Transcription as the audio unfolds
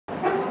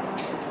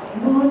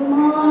Good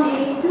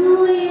morning to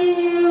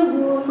you,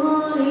 good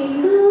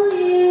morning to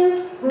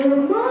you, good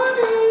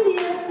morning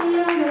dear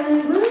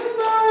children, good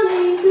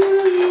morning to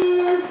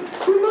you,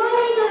 good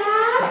morning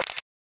class.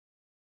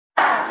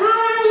 How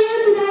are you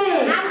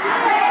today?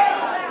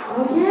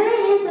 Okay,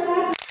 it's the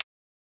last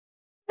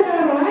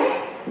lesson, right?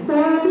 So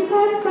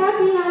before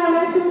starting our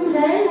lesson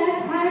today,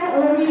 let's have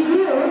a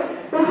review.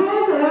 The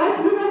whole class,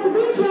 look at the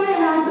picture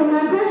and answer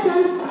my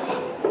questions.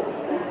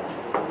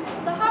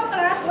 The whole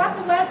class, what's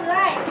the weather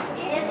like?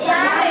 It's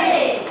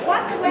sunny.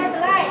 What's the weather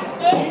like?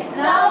 It's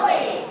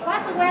snowy.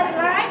 What's the weather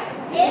like?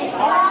 It's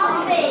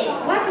stormy.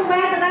 What's the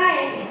weather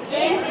like?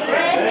 It's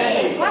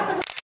rainy. What's the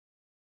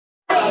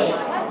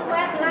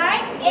weather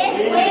like? It's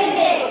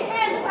windy.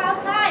 Hey, look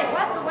outside.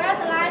 What's the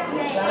weather like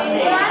today?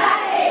 It's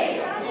sunny.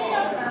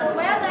 The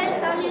weather is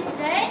sunny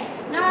today.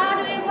 Now,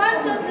 do you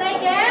want to play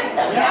game?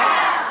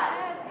 Yes.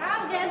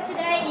 Our game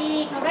today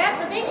is correct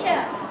the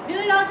picture. Do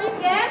you know this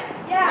game?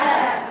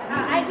 Yes.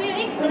 I will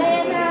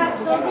explain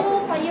the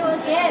rule for you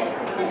again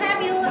to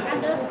help you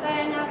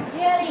understand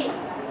clearly.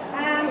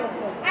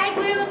 I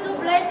will to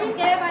play this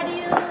game. I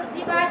will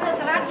divide the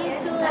class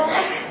into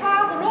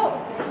 4 groups.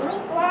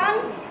 Group 1,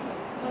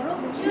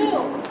 Group 2,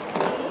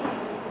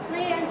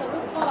 3, and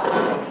Group 4.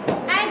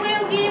 I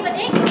will give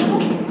each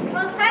group a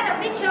set of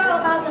picture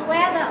about the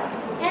weather,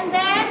 and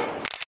then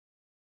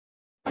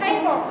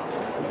table.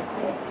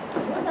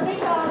 Put the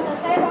picture on the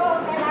table,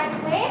 okay, like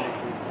this.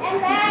 And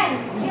then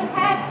you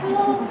have to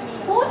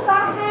put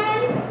your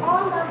hands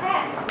on the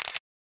head.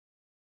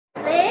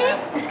 See?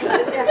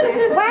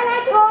 When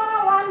I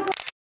draw one,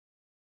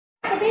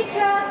 the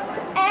picture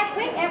as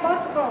quick as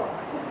possible.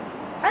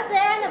 At the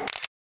end,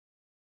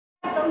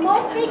 the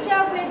most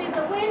picture will be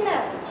the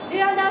winner. Do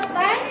you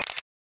understand?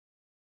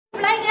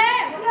 Play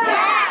game?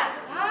 Yes.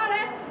 Now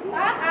let's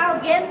start our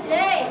game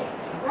today.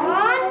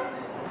 1,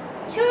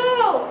 2,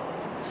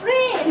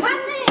 3,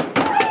 running.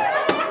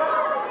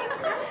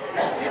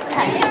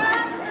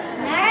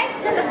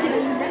 Next,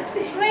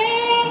 3,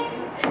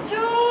 2,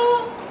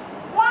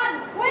 1,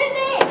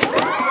 winning.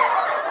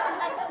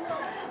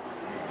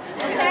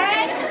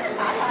 Okay,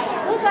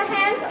 put the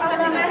hands on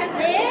the mat.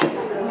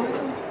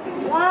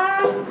 1,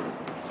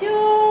 2,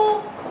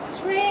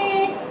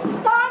 3,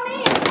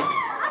 stormy.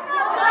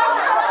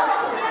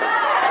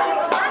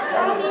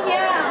 Stormy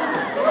here.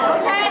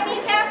 Okay, be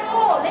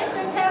careful.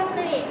 Listen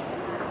carefully.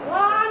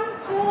 1,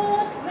 2,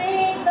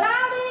 3,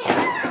 cloudy.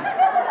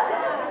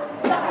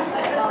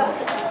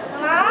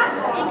 Last,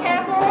 be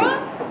careful.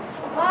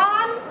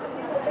 1,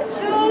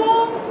 2,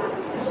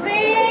 3,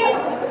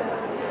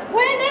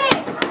 winning.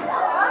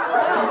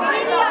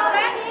 Winning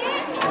already.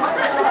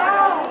 No.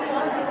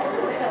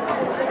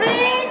 3,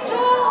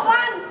 2,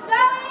 1,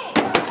 sorry.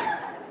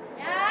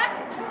 Yes.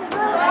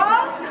 So,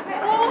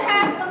 who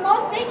has the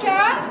most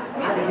picture?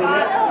 Who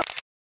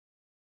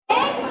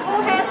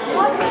has the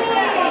most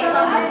picture?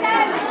 Okay,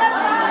 let's start.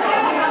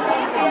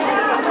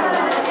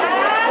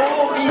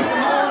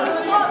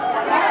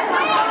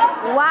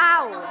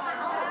 Wow!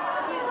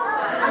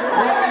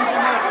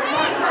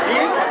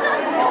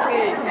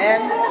 Okay,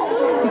 and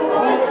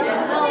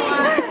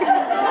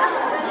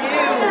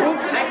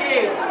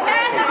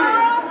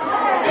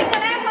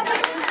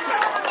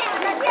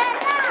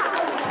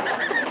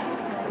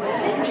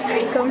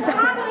Không sao.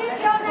 How do you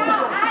feel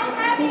now? Are you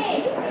happy?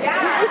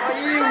 for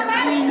you,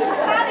 please.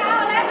 Start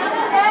our lesson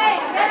today.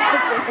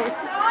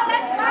 So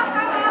let's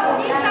welcome our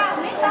teacher,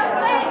 Mr.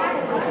 Singh.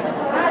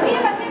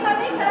 Give a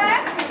big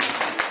clap.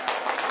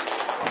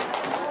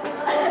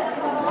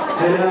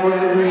 Hello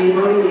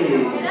everybody.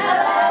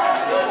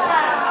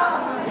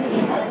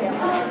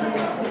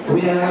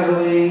 We are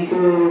going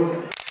to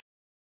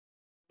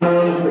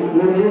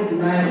Unit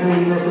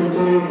 19 lesson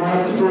 2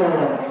 part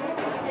 4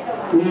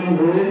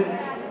 English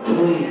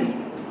 3.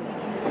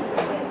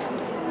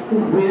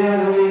 We are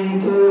going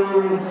to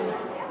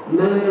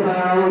learn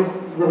about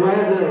the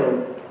weather.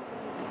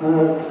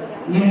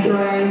 You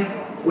try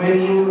when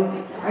you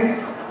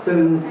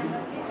accent,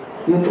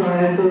 you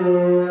try to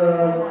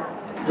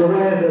the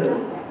weather.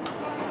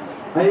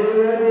 Are you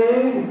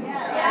ready?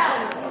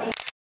 Yes.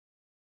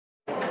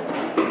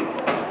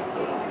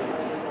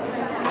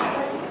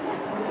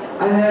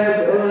 I have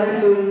a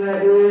lesson that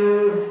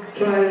will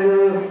try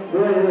this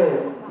weather.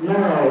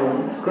 Now,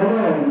 come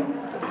on.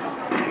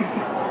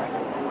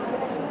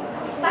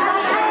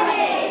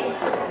 Sunny.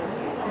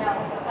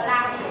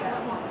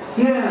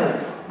 Yes,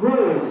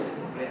 good.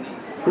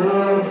 The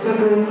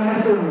second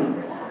lesson.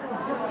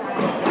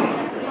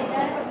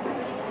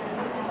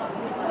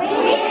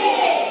 Windy.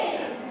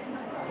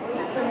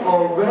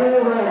 Oh,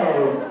 very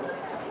well.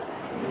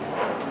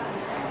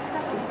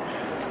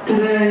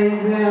 Today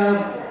we are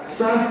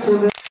start to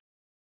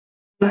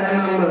the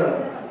number.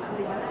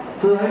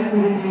 So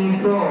activity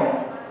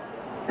 4.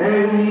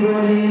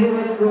 Everybody look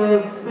at the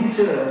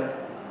picture.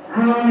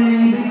 How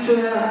many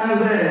pictures are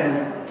there?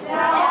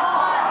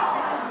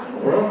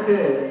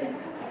 Okay.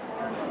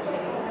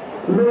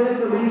 Look at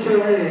the picture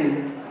A.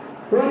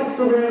 What's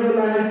the weather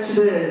like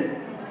today?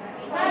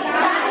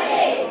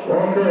 Sunny.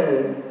 Okay.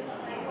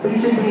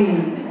 Picture B.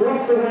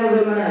 What's the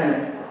weather like?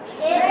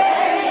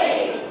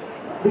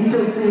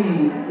 Picture C,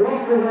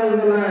 what's the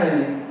weather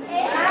line?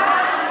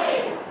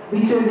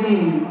 Picture D,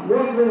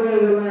 what's the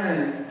weather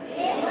line?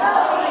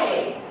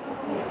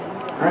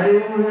 Are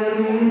you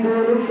ready to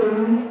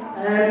listen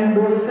and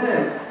do the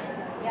test?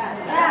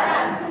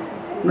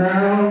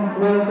 Now,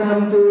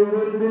 welcome to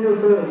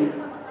Peterson.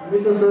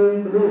 Peterson,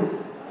 please.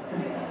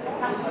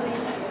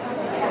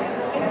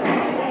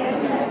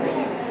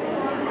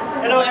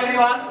 Hello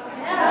everyone.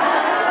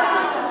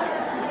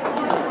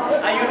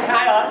 Are you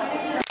tired?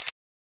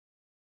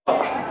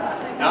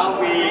 Now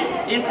we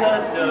enter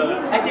the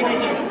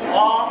activity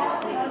of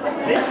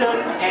listen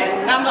and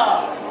number.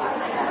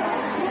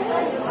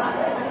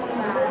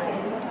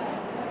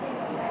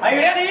 Are you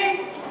ready?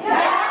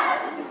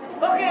 Yes.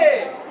 Okay.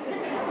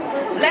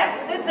 Let's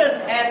listen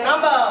and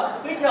number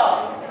picture.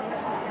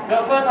 The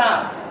first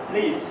one,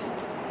 please.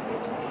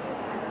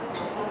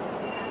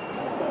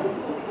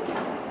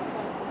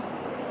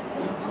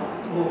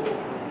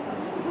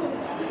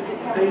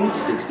 Page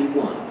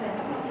 61.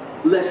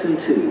 Lesson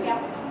 2.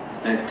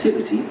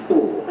 Activity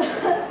 4.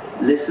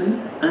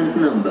 Listen and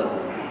number.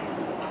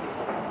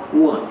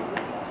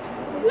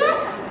 1.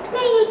 Let's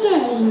play a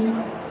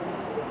game.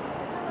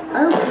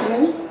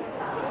 Okay.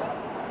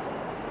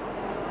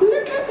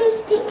 Look at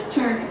this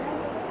picture.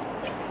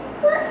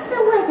 What's the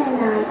weather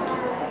like?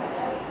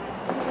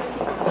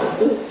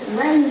 It's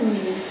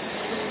raining.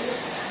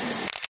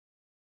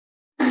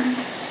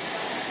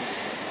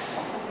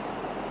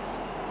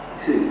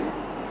 2.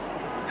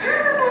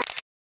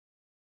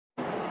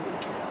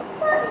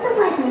 What's the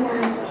weather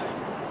like?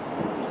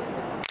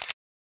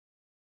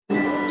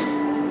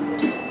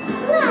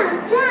 Well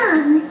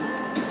done.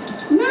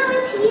 Now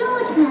it's your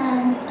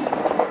turn.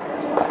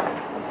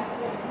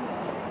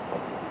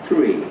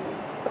 3.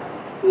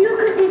 Look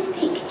at this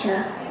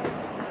picture.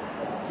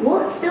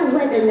 What's the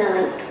weather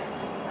like?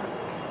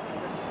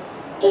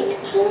 It's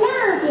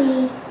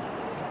cloudy.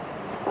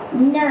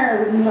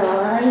 No,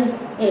 my,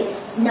 it's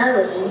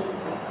snowy.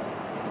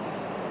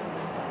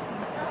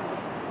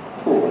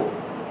 4.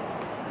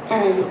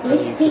 And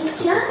this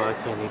picture?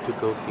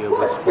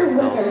 What's the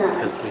weather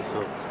like?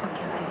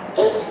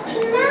 It's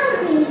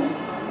cloudy.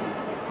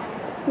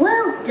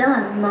 Well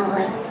done,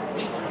 Mike.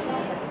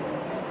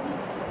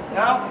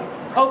 Now,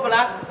 whole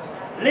class,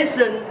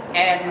 listen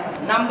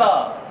and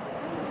number.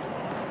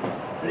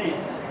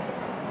 Please.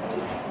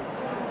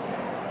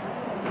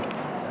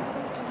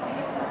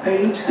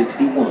 Page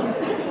 61.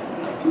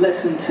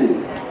 Lesson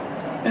 2.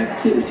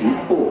 Activity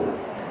 4.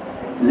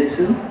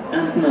 Listen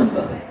and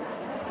number.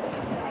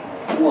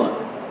 1.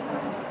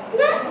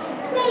 Let's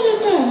play a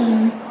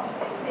game.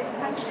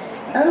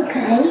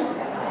 Okay.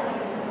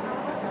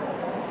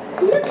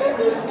 Look at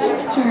this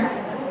picture.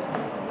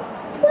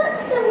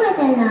 What's the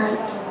weather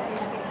like?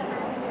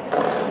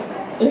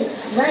 It's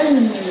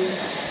raining.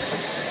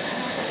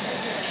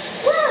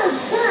 Well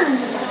done.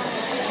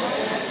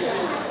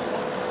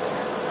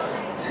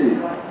 2.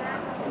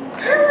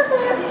 How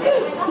about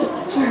this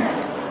picture?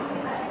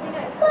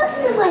 What's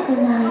the weather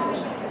like?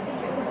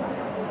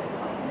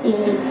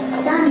 It's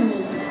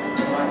sunny.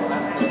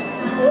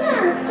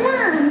 Well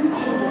done.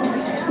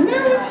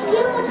 Now it's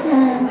your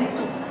turn.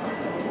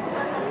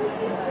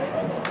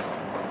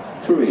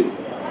 3.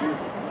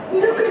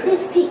 Look at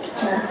this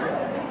picture.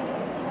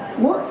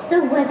 What's the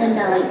weather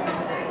like?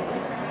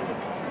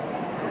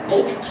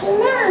 It's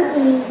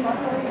cloudy.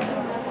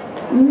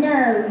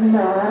 No,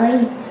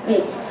 my,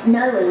 it's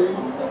snowy.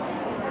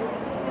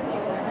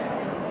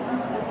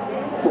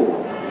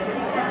 4.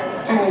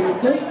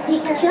 And this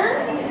picture?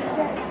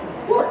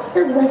 What's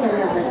the weather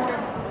like?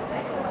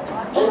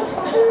 It's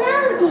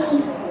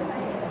cloudy.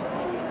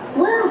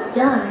 Well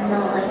done,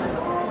 Mike.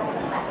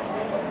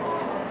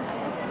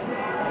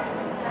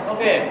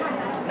 Okay.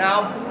 Now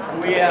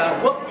we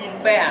work in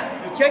pairs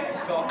to check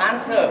your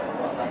answer.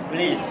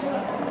 Please.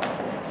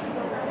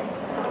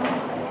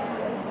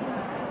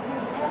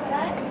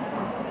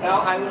 Now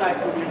I would like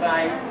to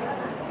invite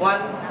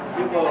one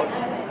pupil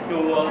to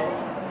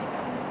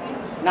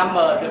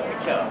number the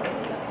picture.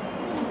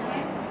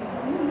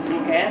 You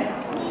can?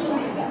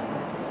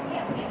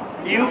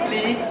 You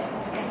please.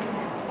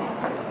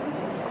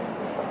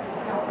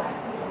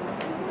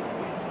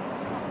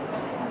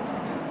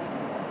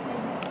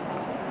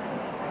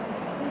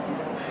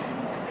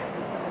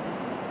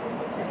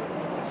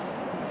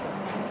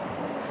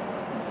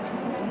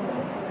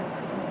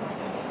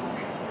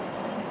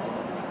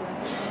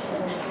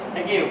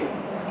 Thank you.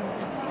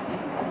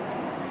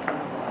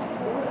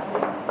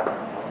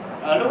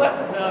 Look at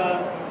the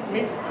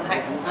Miss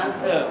Hack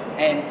answer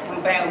and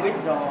compare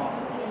with your.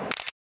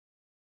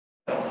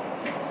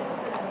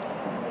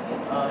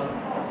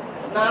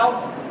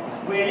 Now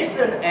we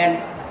listen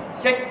and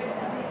check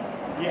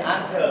the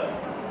answer,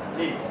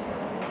 please.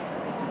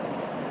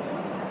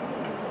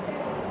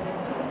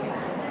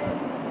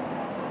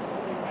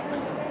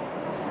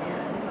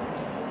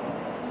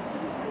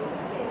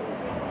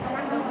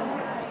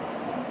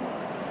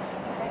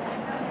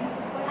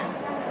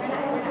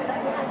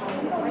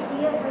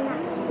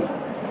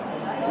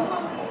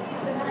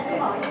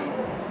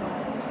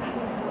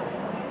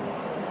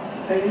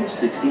 Page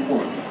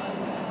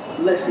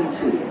 61. Lesson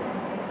 2.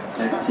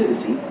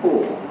 Activity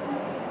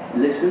 4.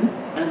 Listen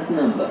and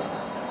number.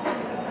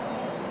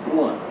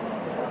 1.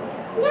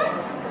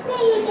 Let's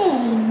play a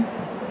game.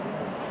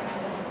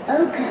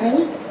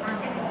 Okay.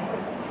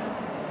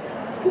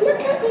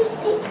 Look at this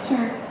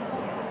picture.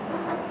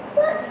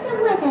 What's the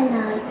weather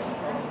like?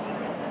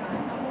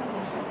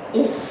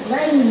 It's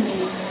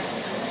raining.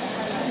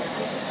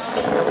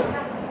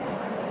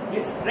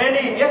 It's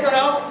raining, yes or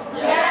no?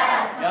 Yes.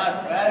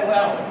 Yes, very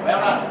well. Well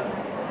done.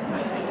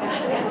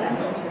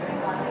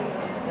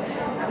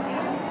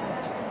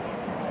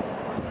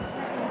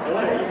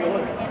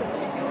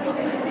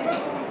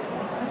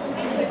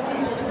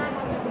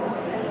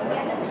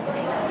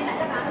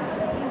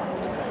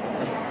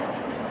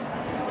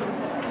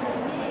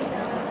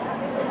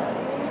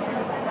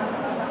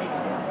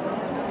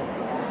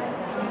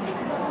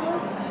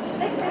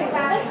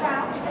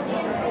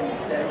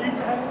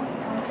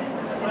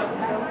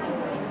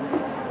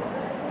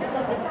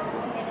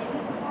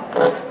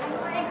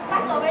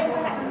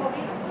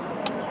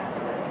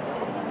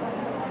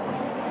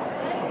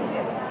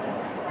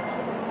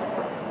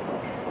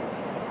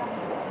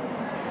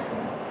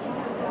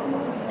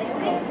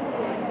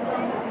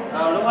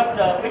 Now look at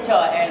the picture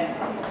and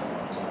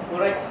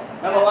correct.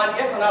 Number 1,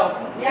 yes or no?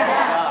 Yes.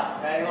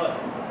 Yeah, very good.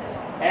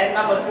 And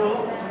number 2.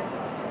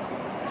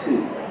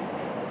 2.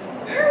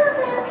 How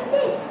about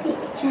this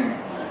picture?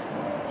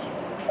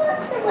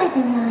 What's the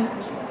weather like?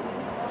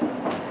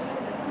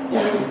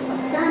 It's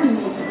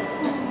sunny.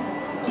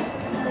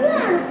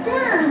 Well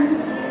done.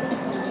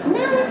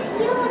 Now it's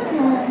your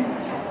turn.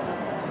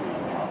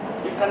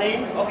 It's sunny,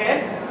 okay?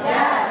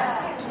 Yes.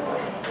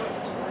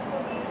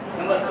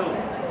 Number 2,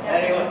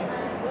 very good.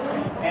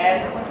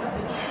 And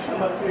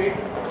number 3.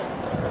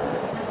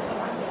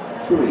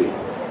 3.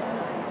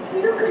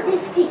 Look at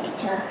this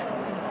picture.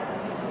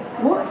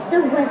 What's the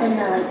weather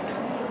like?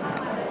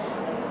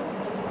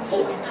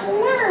 It's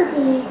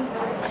cloudy.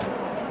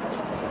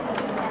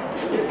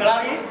 It's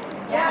cloudy?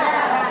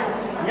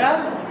 Yes.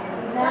 Yes?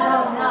 No.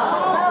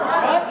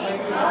 Yes?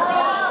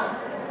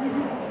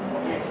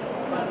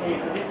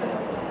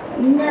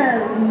 No,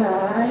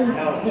 my.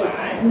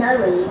 It's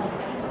snowy.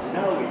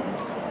 Snowy.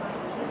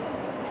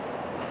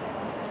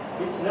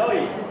 It's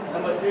snowy.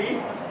 Number 3.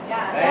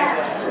 Very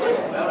good.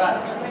 Well done.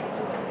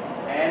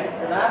 And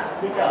the last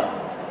picture.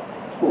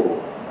 4.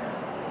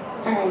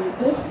 And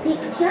this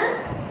picture?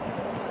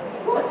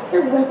 What's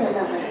the weather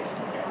like?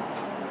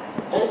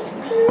 It's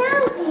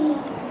cloudy.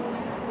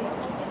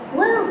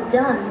 Well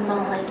done,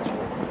 Mike.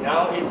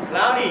 Now it's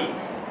cloudy.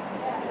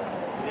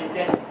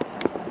 Listen.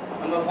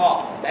 Number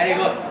 4. Very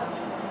good.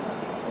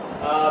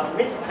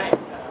 Miss Hank.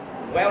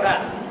 Well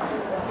done.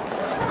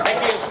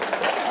 Thank you.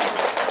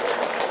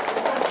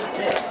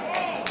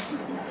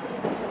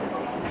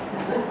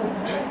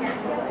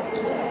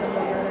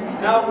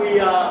 Now we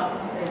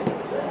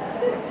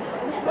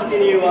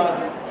continue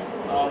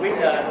with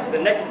the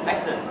next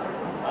lesson.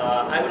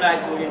 I would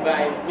like to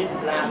invite Miss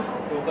Lam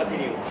to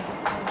continue.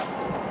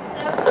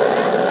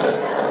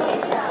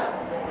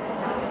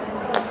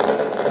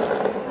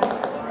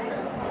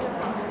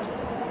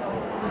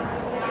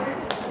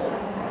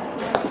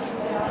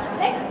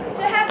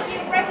 To help you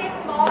practice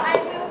more, I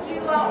will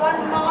give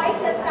one more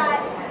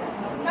exercise.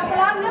 Number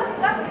 1, look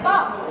at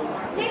Bob.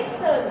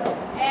 Listen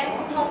and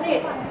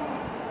complete.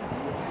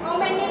 How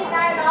many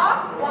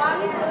dialogue?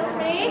 1, 2,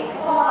 3,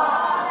 4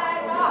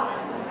 dialogue.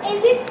 In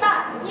this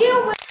part, you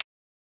will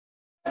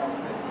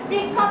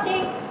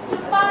recording to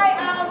find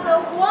out the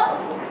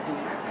words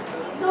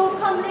to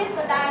complete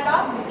the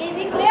dialogue. Is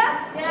it clear?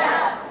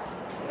 Yes.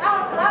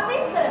 Now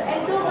listen and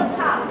do the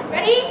task.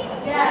 Ready?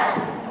 Yes.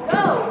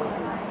 Go.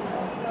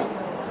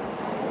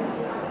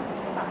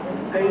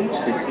 Page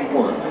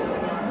 61.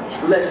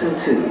 Lesson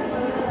 2.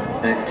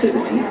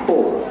 Activity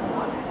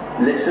 4.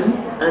 Listen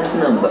and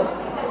number.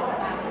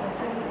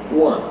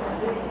 1.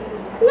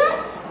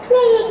 Let's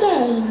play a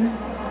game.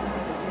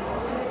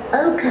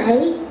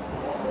 Okay.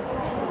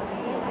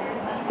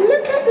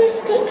 Look at this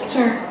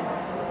picture.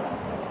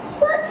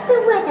 What's the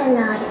weather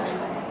like?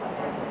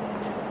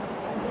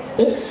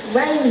 It's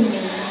raining.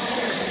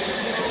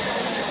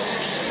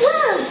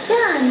 Well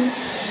done.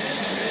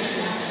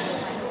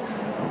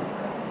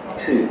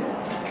 2.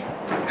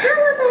 How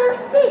about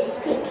this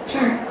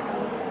picture?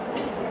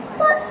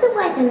 What's the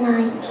weather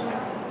like?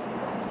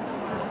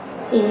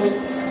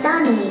 It's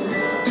sunny.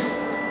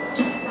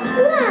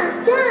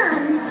 Well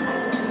done.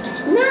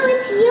 Now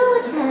it's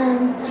your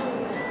turn.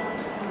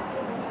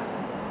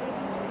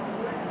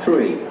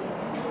 3.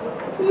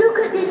 Look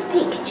at this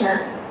picture.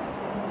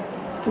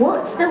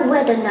 What's the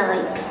weather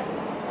like?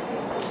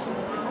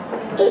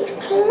 It's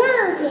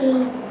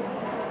cloudy.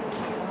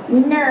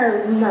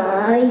 No,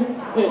 my.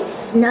 It's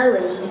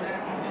snowy.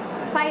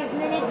 5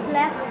 minutes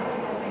left.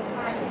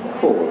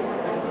 4.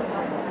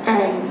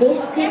 And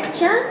this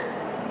picture?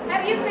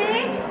 Have you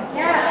finished?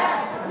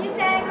 Yes. You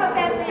say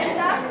compare to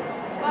yourself.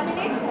 1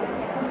 minute.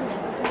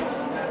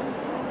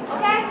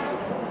 Okay?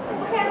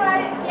 Okay,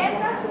 right. Yes,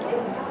 sir.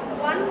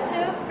 1,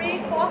 2, 3,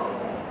 4.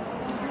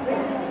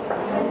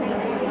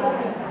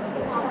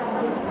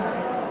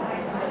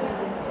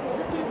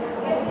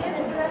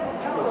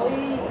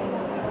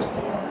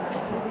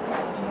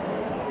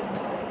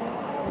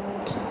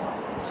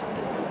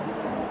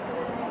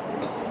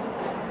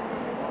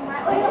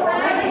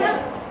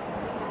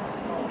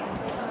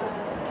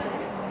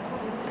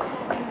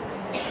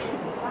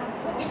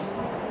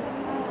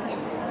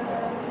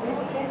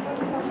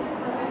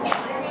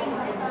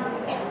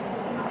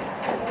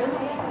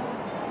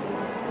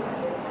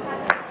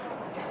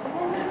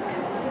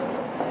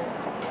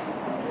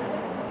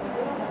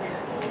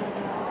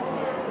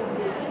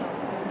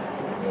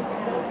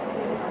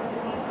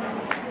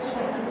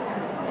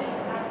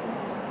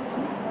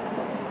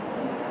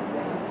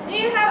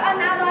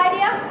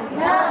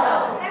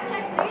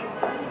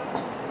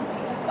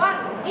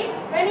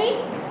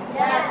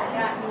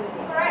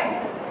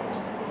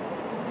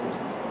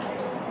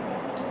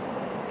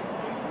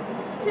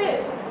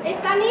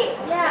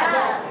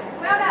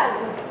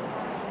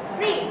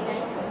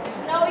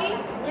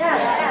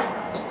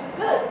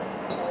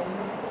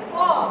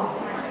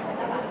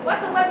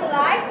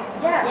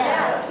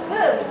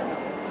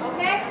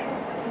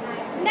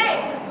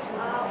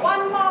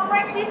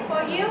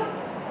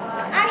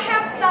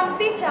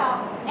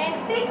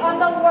 stick on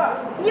the wall.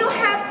 You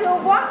have to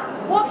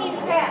walk in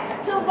pair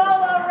to go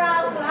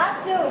around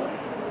class to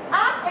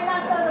ask and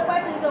answer the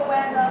question the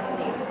weather,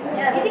 please.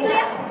 Yes. Is it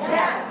clear?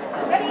 Yes.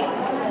 Ready?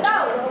 Go.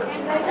 Okay,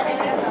 thank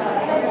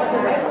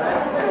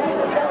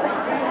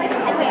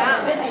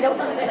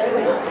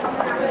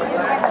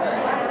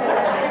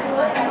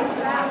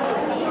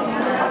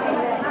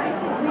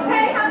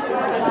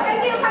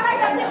you. Come back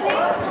to sit,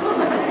 please.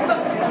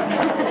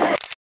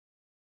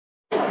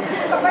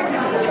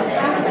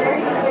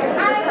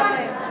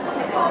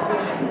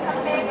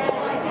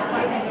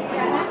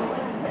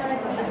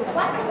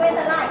 What's the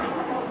weather like?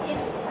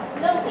 It's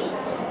snowy.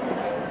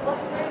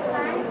 What's the weather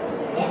like?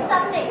 It's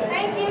sunny.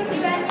 Thank you,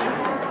 Giovanni.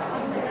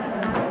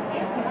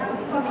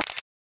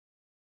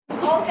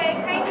 Okay,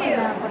 thank you.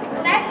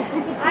 Next,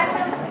 I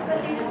will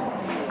continue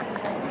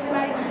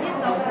my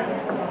discussion.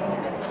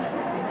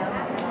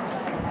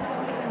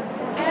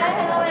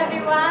 Hello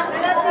everyone.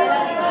 Hello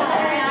everyone.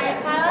 Are you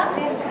tired?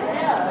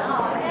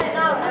 Okay,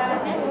 now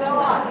let's go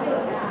on.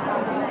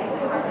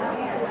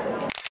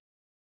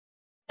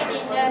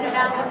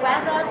 About the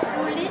weather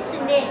through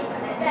listening.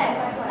 Okay.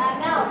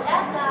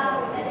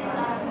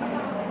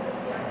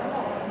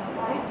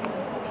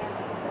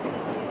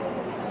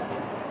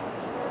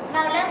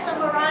 Now let's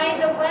summarize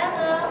the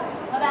weather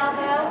about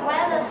the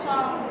weather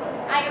song.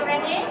 Are you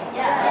ready?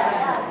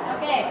 Yes.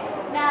 Okay.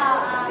 Now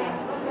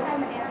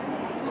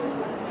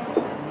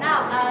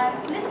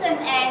listen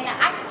and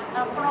act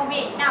follow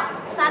me. Now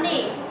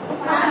sunny.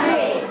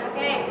 Sunny.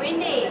 Okay.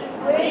 Windy.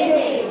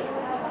 Windy.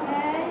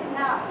 Okay.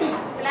 Now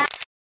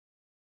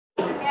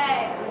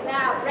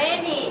now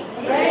rainy.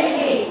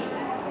 Rainy.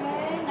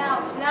 Okay,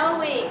 now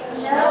snowy.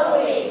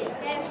 Snowy.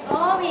 Okay,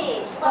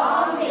 stormy.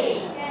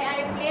 Stormy. Okay, are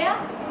you clear?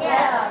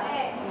 Yes.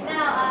 Okay,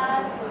 now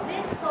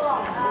this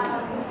song,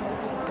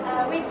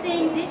 we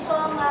sing this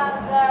song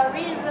the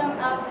rhythm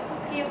of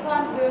Kiều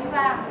Con Gương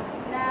Vàng.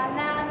 Na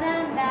na na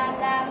na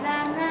na na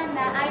na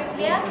na. Are you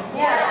clear?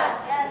 Yes.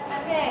 Yes.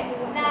 Okay.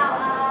 Now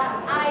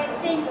I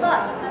sing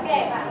first.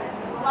 Okay.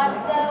 What's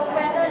the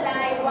weather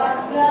like?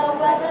 What's the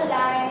weather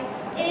like?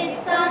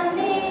 It's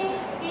sunny,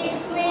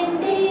 it's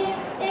windy,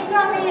 it's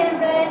cloudy and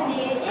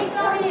rainy, it's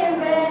cloudy and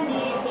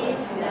rainy,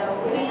 it's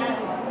snowy,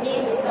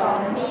 it's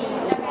stormy.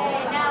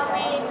 Okay, now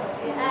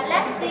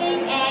let's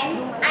sing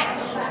and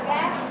act.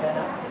 Okay,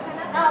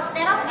 now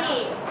stand up,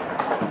 please.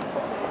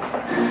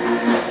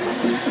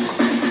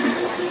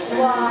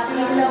 What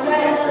is the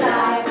weather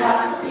like?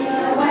 What is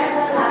the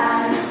weather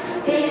like?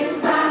 It's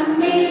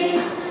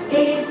sunny,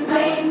 it's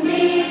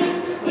windy,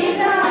 it's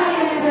cloudy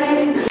and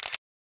rainy.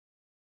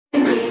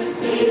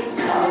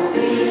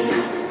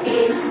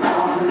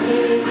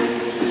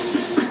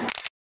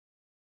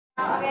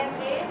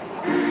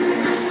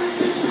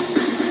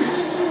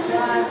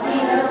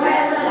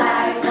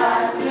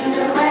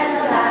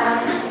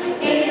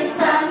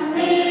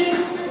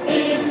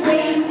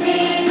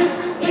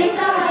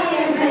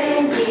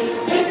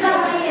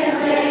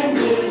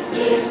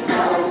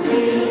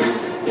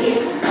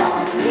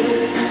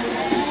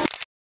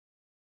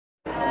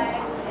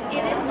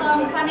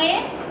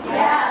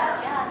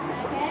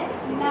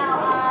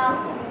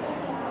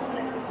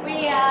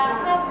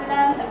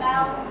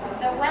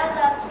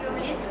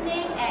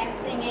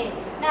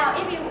 Now,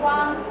 if you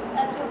want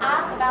to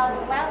ask about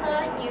the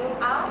weather, you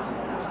ask.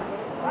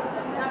 What's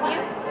the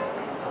weather?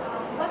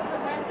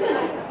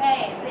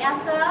 Okay, the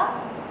answer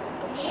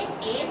is